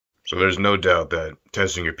So there's no doubt that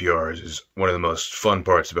testing your PRs is one of the most fun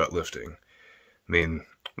parts about lifting. I mean,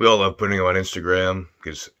 we all love putting them on Instagram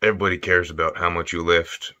because everybody cares about how much you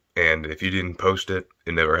lift, and if you didn't post it,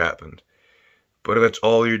 it never happened. But if that's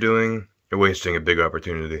all you're doing, you're wasting a big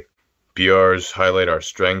opportunity. PRs highlight our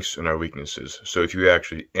strengths and our weaknesses, so if you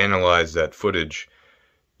actually analyze that footage,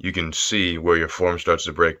 you can see where your form starts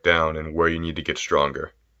to break down and where you need to get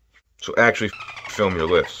stronger. So actually film your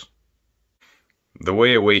lifts. The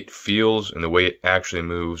way a weight feels and the way it actually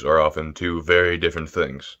moves are often two very different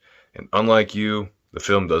things. And unlike you, the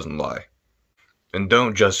film doesn't lie. And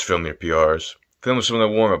don't just film your PRs, film some of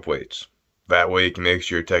the warm-up weights. That way you can make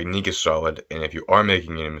sure your technique is solid, and if you are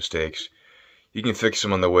making any mistakes, you can fix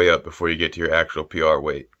them on the way up before you get to your actual PR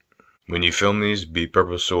weight. When you film these, be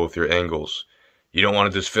purposeful with your angles. You don't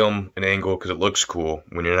want to just film an angle because it looks cool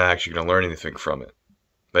when you're not actually going to learn anything from it.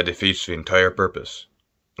 That defeats the entire purpose.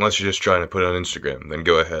 Unless you're just trying to put it on Instagram, then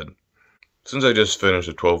go ahead. Since I just finished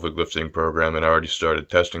a 12-week lifting program and already started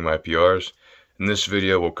testing my PRs, in this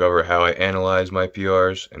video we'll cover how I analyze my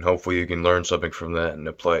PRs, and hopefully you can learn something from that and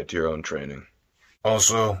apply it to your own training.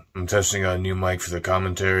 Also, I'm testing out a new mic for the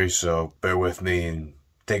commentary, so bear with me and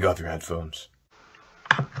take off your headphones.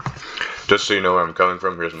 Just so you know where I'm coming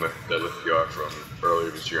from, here's my deadlift PR from earlier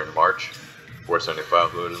this year in March.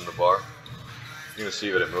 475 loaded in the bar. You can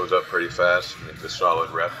see that it moves up pretty fast, and it's a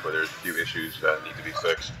solid rep, but there's a few issues that need to be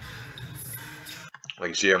fixed. Like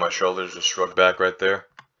you see how my shoulders just shrugged back right there?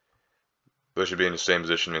 Those should be in the same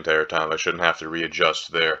position the entire time. I shouldn't have to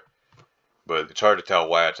readjust there. But it's hard to tell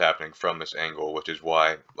why it's happening from this angle, which is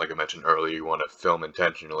why, like I mentioned earlier, you want to film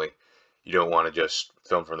intentionally. You don't want to just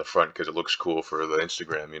film from the front because it looks cool for the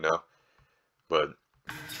Instagram, you know? But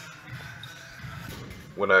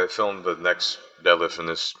when I filmed the next deadlift in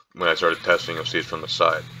this, when I started testing, you'll see it from the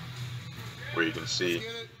side, where you can see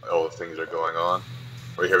all the things that are going on.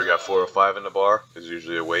 Right here we got 405 in the bar. Is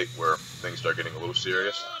usually a weight where things start getting a little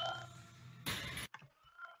serious.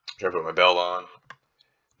 Try to put my belt on.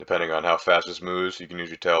 Depending on how fast this moves, you can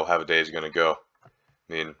usually tell how the day is going to go.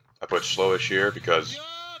 I mean, I put slowish here because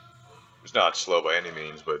it's not slow by any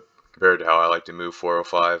means, but compared to how I like to move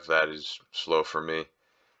 405, that is slow for me.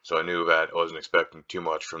 So I knew that I wasn't expecting too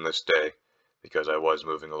much from this day because I was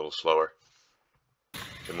moving a little slower.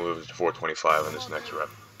 To move to 425 on this next rep.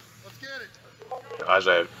 As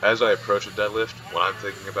I approach a deadlift, what I'm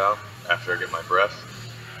thinking about after I get my breath,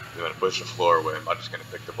 I'm going to push the floor away. I'm not just going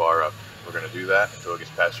to pick the bar up. We're going to do that until it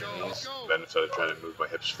gets past your knees, then instead of trying to move my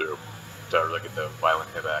hips through. Start to look at the violent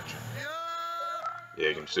hip action. Yeah,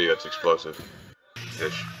 you can see that's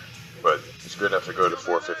explosive-ish, but it's good enough to go to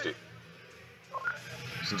 450.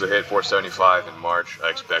 Since I hit 475 in March, I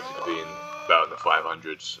expect it to be about in the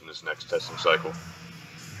 500s in this next testing cycle.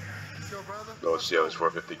 So let's see how this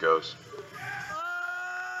 450 goes.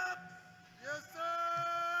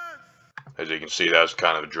 As you can see, that was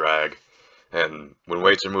kind of a drag. And when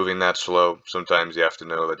weights are moving that slow, sometimes you have to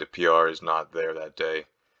know that the PR is not there that day.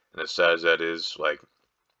 And as sad as that is, like,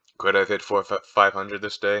 could I have hit 500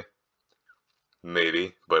 this day?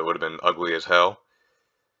 Maybe, but it would have been ugly as hell.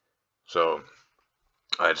 So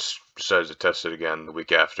I just decided to test it again the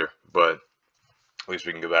week after, but at least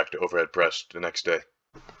we can go back to overhead press the next day.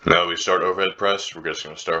 Now we start overhead press, we're just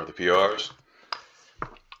going to start with the PRs.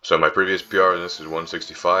 So my previous PR in this is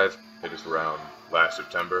 165. It was around last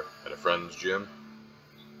September at a friend's gym.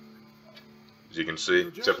 As you can see,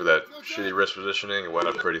 except for that shitty wrist positioning, it went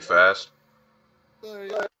up pretty fast.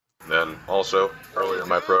 Then also, earlier in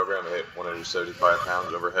my program, I hit 175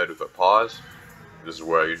 pounds overhead with a pause. This is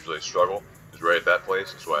where I usually struggle, is right at that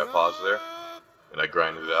place, that's why I paused there. And I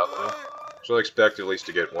grinded it out there. So I expect at least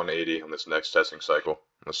to get 180 on this next testing cycle.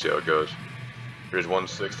 Let's see how it goes. Here's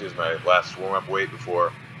 160 as my last warm-up weight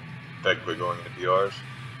before technically going into PRs.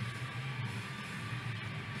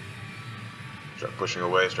 Start pushing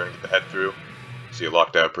away, starting to get the head through. See it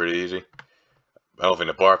locked out pretty easy. I don't think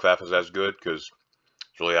the bar path is as good because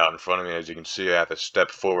it's really out in front of me. As you can see, I have to step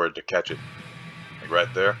forward to catch it. Like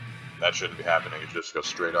right there. That shouldn't be happening. It just goes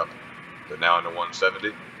straight up. But now into 170.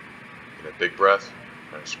 Get a big breath.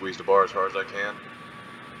 And squeeze the bar as hard as I can.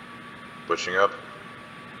 Pushing up.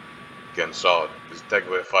 Again, solid. This is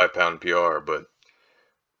technically a 5-pound PR, but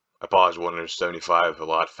I paused 175 a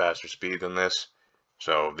lot faster speed than this.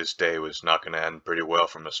 So this day was not going to end pretty well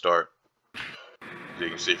from the start. As you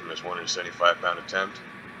can see from this 175-pound attempt,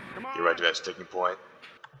 get right to that sticking point.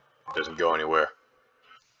 It doesn't go anywhere.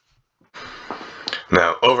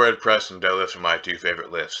 Now, overhead press and deadlift are my two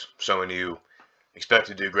favorite lifts. So when you expect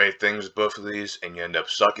to do great things with both of these and you end up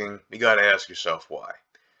sucking, you gotta ask yourself why.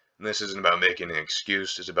 And this isn't about making an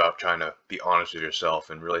excuse, it's about trying to be honest with yourself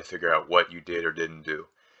and really figure out what you did or didn't do.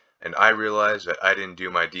 and I realized that I didn't do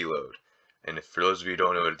my deload. And if, for those of you who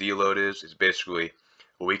don't know what a deload is, it's basically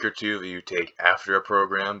a week or two that you take after a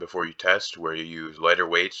program before you test, where you use lighter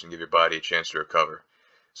weights and give your body a chance to recover.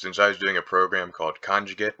 Since I was doing a program called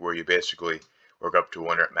Conjugate, where you basically work up to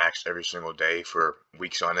 1 rep max every single day for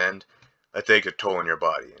weeks on end, that takes a toll on your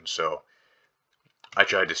body. And so I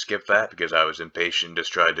tried to skip that because I was impatient,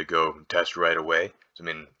 just tried to go test right away. I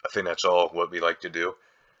mean, I think that's all what we like to do.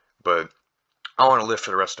 But I want to live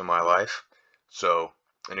for the rest of my life. So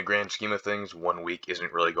in the grand scheme of things, 1 week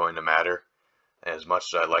isn't really going to matter. As much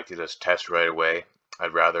as I'd like to just test right away,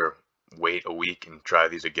 I'd rather wait a week and try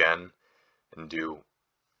these again and do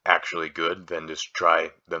actually good than just try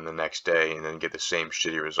them the next day and then get the same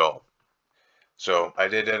shitty result. So I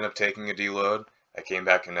did end up taking a deload. I came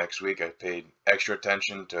back the next week. I paid extra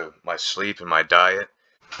attention to my sleep and my diet.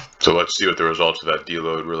 So let's see what the results of that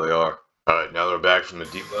deload really are. Alright, now that we're back from the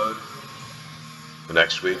deload, the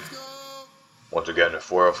next week, once again a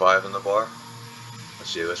 405 in the bar. Let's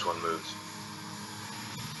see how this one moves.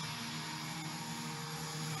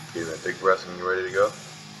 Give that big breath and you're ready to go.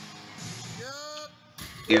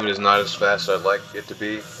 Even if it's not as fast as I'd like it to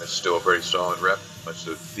be, it's still a pretty solid rep. That's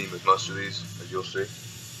the theme with most of these, as you'll see.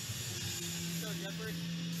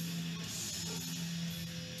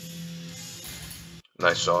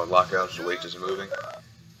 Nice solid lockouts, the weight is moving.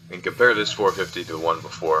 And compare this 450 to the one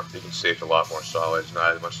before, you can see it's a lot more solid, it's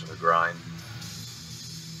not as much of a grind.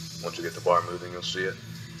 Once you get the bar moving, you'll see it.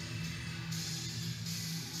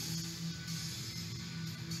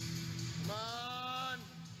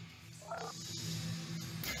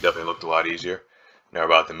 Definitely looked a lot easier. Now we're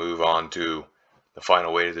about to move on to the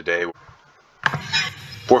final weight of the day.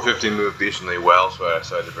 450 moved decently well, so I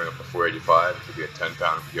decided to bring up the 485. It could be a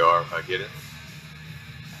 10-pound PR if I get it.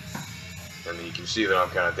 And you can see that I'm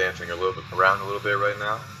kind of dancing around a little bit right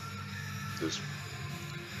now. Just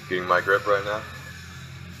getting my grip right now.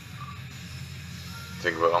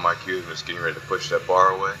 Think about all my cues and just getting ready to push that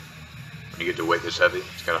bar away. When you get to weight this heavy,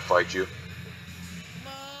 it's going to fight you.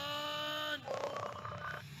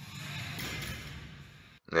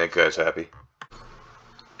 And that guy's happy.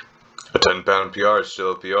 A 10-pound PR is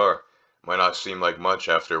still a PR. Might not seem like much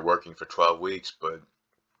after working for 12 weeks, but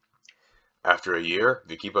after a year,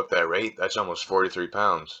 if you keep up that rate, that's almost 43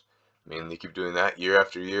 pounds. I mean, you keep doing that year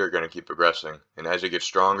after year, you're going to keep progressing. And as you get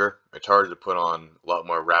stronger, it's harder to put on a lot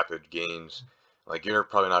more rapid gains. Like, you're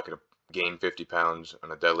probably not going to gain 50 pounds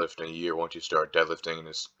on a deadlift in a year once you start deadlifting and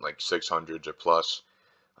it's like 600s or plus.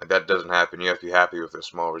 Like, that doesn't happen. You have to be happy with the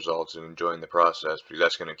small results and enjoying the process, because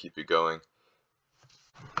that's going to keep you going.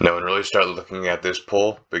 Now, when we really start looking at this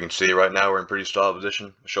pull, we can see right now we're in pretty solid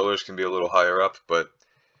position. The shoulders can be a little higher up, but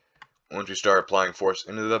once we start applying force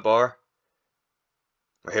into the bar,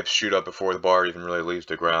 my hips shoot up before the bar even really leaves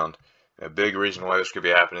the ground. And a big reason why this could be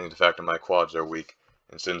happening is the fact that my quads are weak.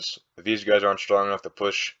 And since if these guys aren't strong enough to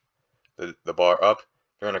push the bar up,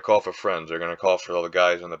 they're going to call for friends. They're going to call for all the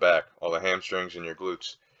guys in the back, all the hamstrings and your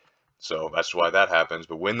glutes. So that's why that happens.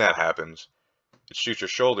 But when that happens, it shoots your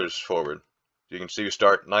shoulders forward. You can see you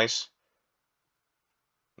start nice,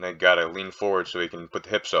 and then got to lean forward so you can put the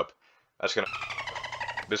hips up. That's going to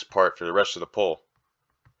this part for the rest of the pull.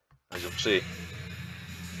 As you'll see,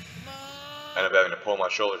 I end up having to pull my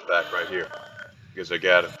shoulders back right here because I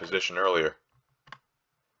got in position earlier.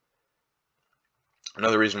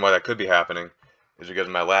 Another reason why that could be happening is because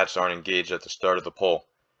my lats aren't engaged at the start of the pull.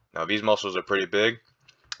 Now these muscles are pretty big,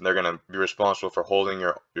 and they're going to be responsible for holding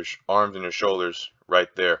your arms and your shoulders right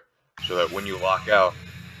there, so that when you lock out,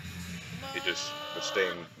 it just would stay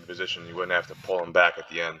in position. You wouldn't have to pull them back at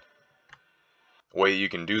the end. The way you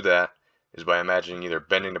can do that is by imagining either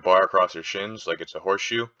bending the bar across your shins like it's a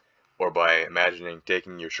horseshoe, or by imagining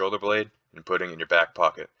taking your shoulder blade and putting it in your back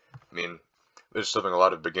pocket. I mean, this is something a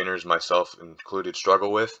lot of beginners, myself included,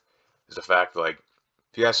 struggle with, is the fact that, like,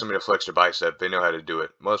 if you ask somebody to flex their bicep, they know how to do it.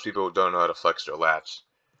 Most people don't know how to flex their lats,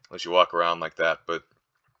 unless you walk around like that, but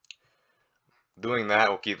doing that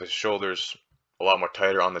will keep the shoulders a lot more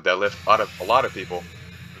tighter on the deadlift. A lot of people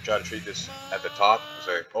who try to treat this at the top and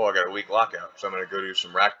say, oh, I got a weak lockout, so I'm going to go do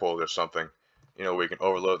some rack pulls or something, you know, where you can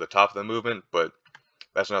overload the top of the movement, but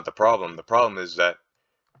that's not the problem. The problem is that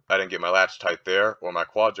I didn't get my lats tight there, or my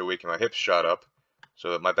quads are weak and my hips shot up,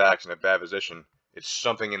 so that my back's in a bad position. It's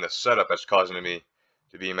something in the setup that's causing me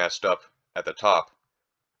to be messed up at the top.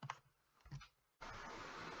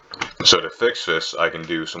 So to fix this, I can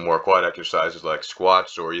do some more quad exercises like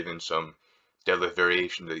squats, or even some deadlift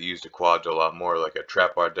variations that use the quads a lot more, like a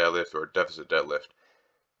trap bar deadlift or a deficit deadlift.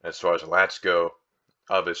 As far as the lats go,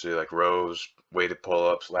 obviously like rows, weighted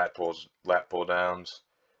pull-ups, lat pulls, lat pull downs,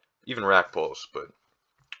 even rack pulls. But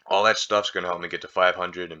All that stuff's going to help me get to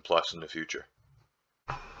 500 and plus in the future.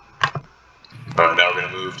 Alright, now we're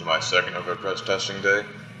going to move to my second overhead press testing day,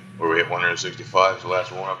 where we hit 165 as the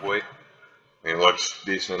last warm-up weight. It looks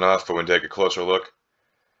decent enough, but when you take a closer look,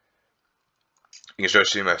 you can start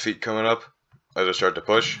seeing my feet coming up as I start to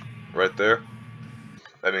push, right there.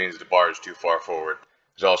 That means the bar is too far forward.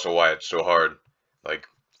 It's also why it's so hard. Like,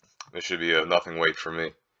 this should be a nothing weight for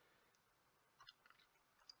me.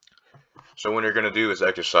 So when you're going to do this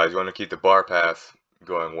exercise, you want to keep the bar path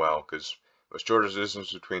going well, because the shortest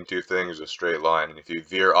distance between two things is a straight line, and if you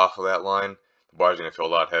veer off of that line, the bar is going to feel a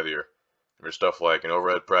lot heavier. For stuff like an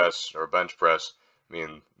overhead press or a bench press, I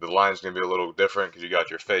mean, the line's going to be a little different because you got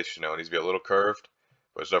your face, you know, it needs to be a little curved.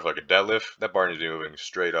 But stuff like a deadlift, that bar needs to be moving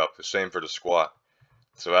straight up. The same for the squat.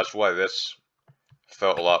 So that's why this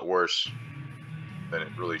felt a lot worse than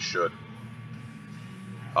it really should.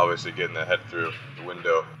 Obviously getting the head through the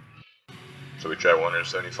window. So we try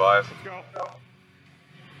 175.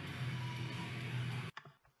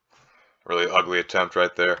 Really ugly attempt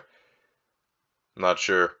right there. I'm not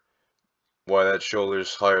sure why that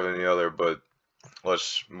shoulder's higher than the other, but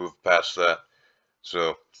let's move past that.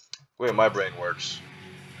 So, the way my brain works,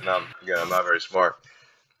 and I'm not very smart.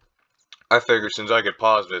 I figured since I could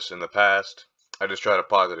pause this in the past, I just try to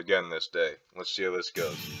pause it again this day. Let's see how this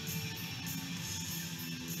goes.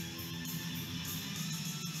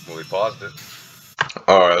 Well, we paused it.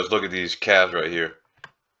 Alright, let's look at these calves right here.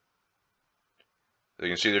 You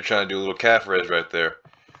can see they're trying to do a little calf raise right there.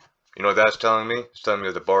 You know what that's telling me? It's telling me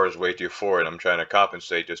that the bar is way too forward. I'm trying to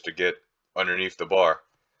compensate just to get underneath the bar.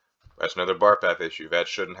 That's another bar path issue. That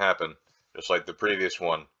shouldn't happen. Just like the previous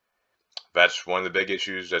one. That's one of the big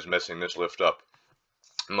issues that's messing this lift up.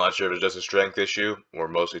 I'm not sure if it's just a strength issue or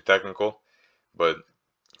mostly technical, but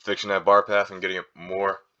fixing that bar path and getting it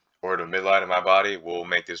more over the midline of my body will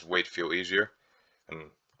make this weight feel easier. And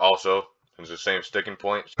also, since it's the same sticking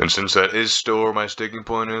point, and since that is still where my sticking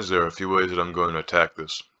point is, there are a few ways that I'm going to attack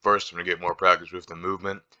this. First, I'm going to get more practice with the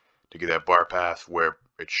movement to get that bar path where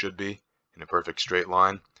it should be, in a perfect straight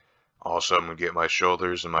line. Also, I'm going to get my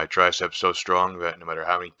shoulders and my triceps so strong that no matter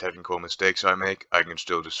how many technical mistakes I make, I can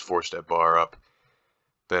still just force that bar up.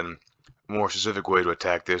 Then, a more specific way to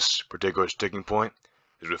attack this particular sticking point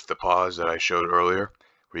is with the pause that I showed earlier,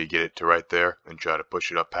 where you get it to right there and try to push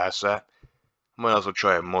it up past that. I might also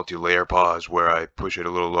try a multi-layer pause where I push it a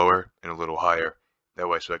little lower and a little higher, that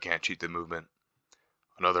way so I can't cheat the movement.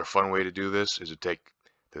 Another fun way to do this is to take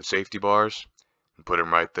the safety bars and put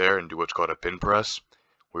them right there and do what's called a pin press,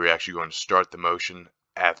 where you're actually going to start the motion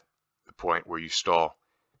at the point where you stall,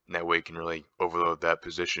 and that way you can really overload that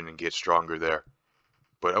position and get stronger there.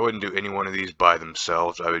 But I wouldn't do any one of these by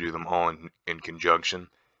themselves. I would do them all in conjunction,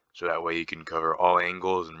 so that way you can cover all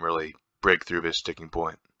angles and really break through this sticking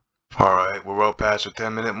point. Alright, we're well past the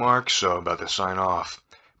 10-minute mark, so I'm about to sign off.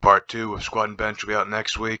 Part 2 of squat and bench will be out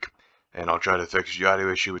next week, and I'll try to fix the audio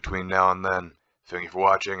issue between now and then. Thank you for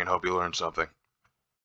watching and hope you learned something.